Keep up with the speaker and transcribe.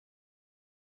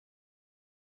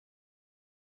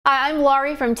Hi, I'm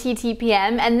Laurie from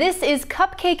TTPM, and this is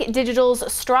Cupcake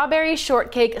Digital's Strawberry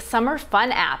Shortcake Summer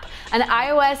Fun app, an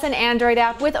iOS and Android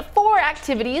app with 4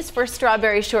 activities for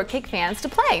Strawberry Shortcake fans to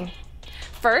play.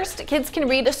 First, kids can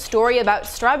read a story about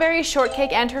Strawberry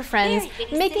Shortcake and her friends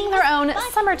making their own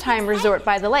summertime resort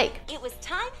by the lake. It was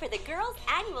time for the girls'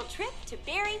 annual trip to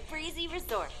Berry Breezy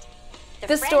Resort.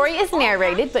 The story is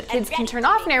narrated, but kids can turn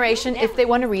off narration if they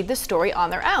want to read the story on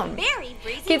their own.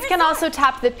 Kids can also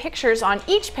tap the pictures on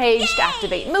each page to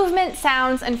activate movement,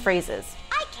 sounds, and phrases.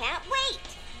 I can't wait!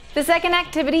 The second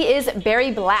activity is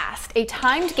Berry Blast, a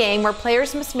timed game where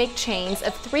players must make chains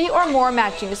of 3 or more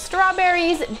matching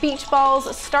strawberries, beach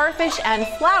balls, starfish, and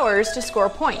flowers to score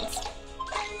points.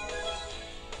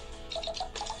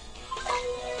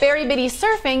 Berry Bitty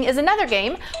Surfing is another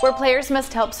game where players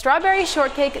must help Strawberry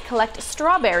Shortcake collect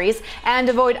strawberries and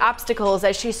avoid obstacles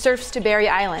as she surfs to Berry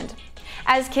Island.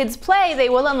 As kids play, they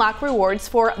will unlock rewards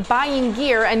for buying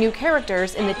gear and new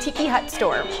characters in the Tiki Hut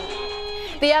Store.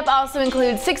 The app also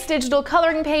includes 6 digital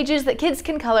coloring pages that kids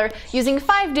can color using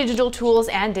 5 digital tools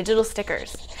and digital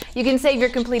stickers. You can save your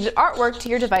completed artwork to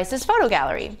your device's photo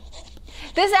gallery.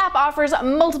 This app offers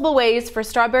multiple ways for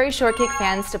Strawberry Shortcake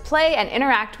fans to play and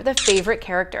interact with a favorite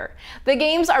character. The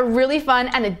games are really fun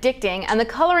and addicting, and the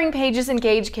coloring pages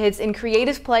engage kids in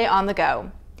creative play on the go.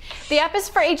 The app is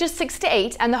for ages 6 to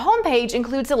 8, and the homepage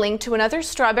includes a link to another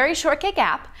Strawberry Shortcake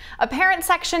app, a parent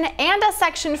section, and a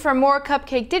section for more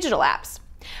Cupcake digital apps.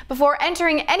 Before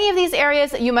entering any of these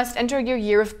areas, you must enter your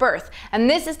year of birth, and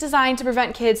this is designed to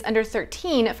prevent kids under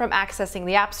 13 from accessing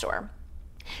the App Store.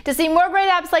 To see more great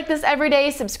apps like this every day,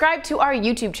 subscribe to our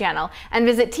YouTube channel and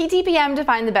visit TTPM to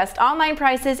find the best online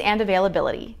prices and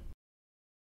availability.